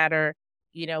doesn't matter,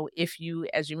 if you,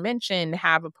 as you mentioned,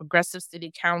 have a progressive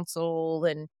city council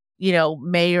and,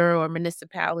 mayor or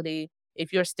municipality,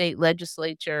 if your state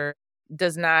legislature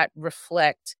does not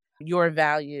reflect your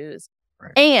values.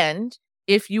 Right. And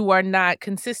if you are not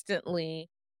consistently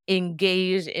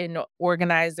engaged in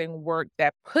organizing work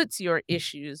that puts your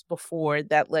issues before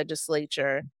that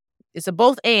legislature, it's a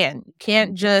both and. You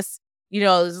can't just,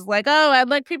 it's like, oh, I'd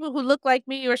like people who look like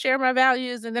me or share my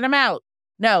values and then I'm out.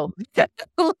 No,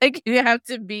 like, you have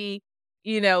to be,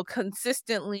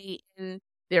 consistently in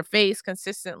their face,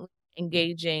 consistently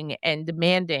engaging and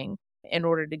demanding in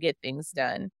order to get things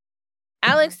done.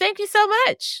 Alex, thank you so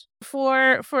much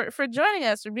for joining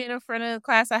us, for being in front of the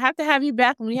class. I have to have you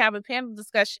back when we have a panel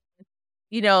discussion,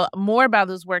 more about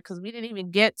this work, because we didn't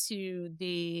even get to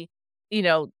the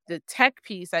tech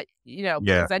piece.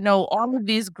 Because I know all of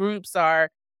these groups are,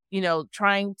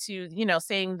 trying to,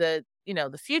 saying the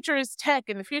future is tech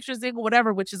and the future is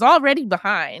whatever, which is already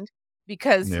behind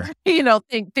because,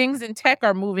 things in tech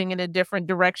are moving in a different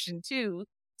direction too.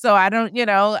 So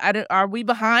are we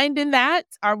behind in that?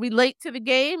 Are we late to the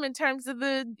game in terms of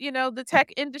the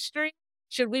tech industry?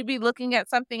 Should we be looking at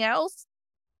something else?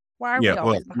 Why are we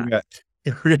always behind?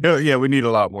 We need a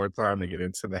lot more time to get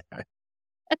into that.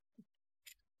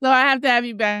 So I have to have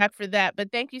you back for that.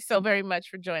 But thank you so very much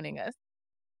for joining us.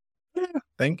 Yeah,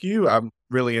 thank you. I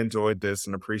really enjoyed this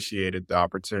and appreciated the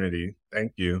opportunity.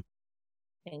 Thank you.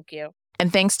 Thank you.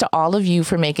 And thanks to all of you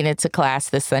for making it to class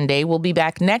this Sunday. We'll be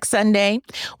back next Sunday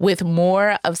with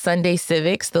more of Sunday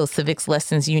Civics, those civics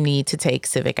lessons you need to take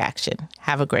civic action.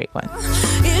 Have a great one.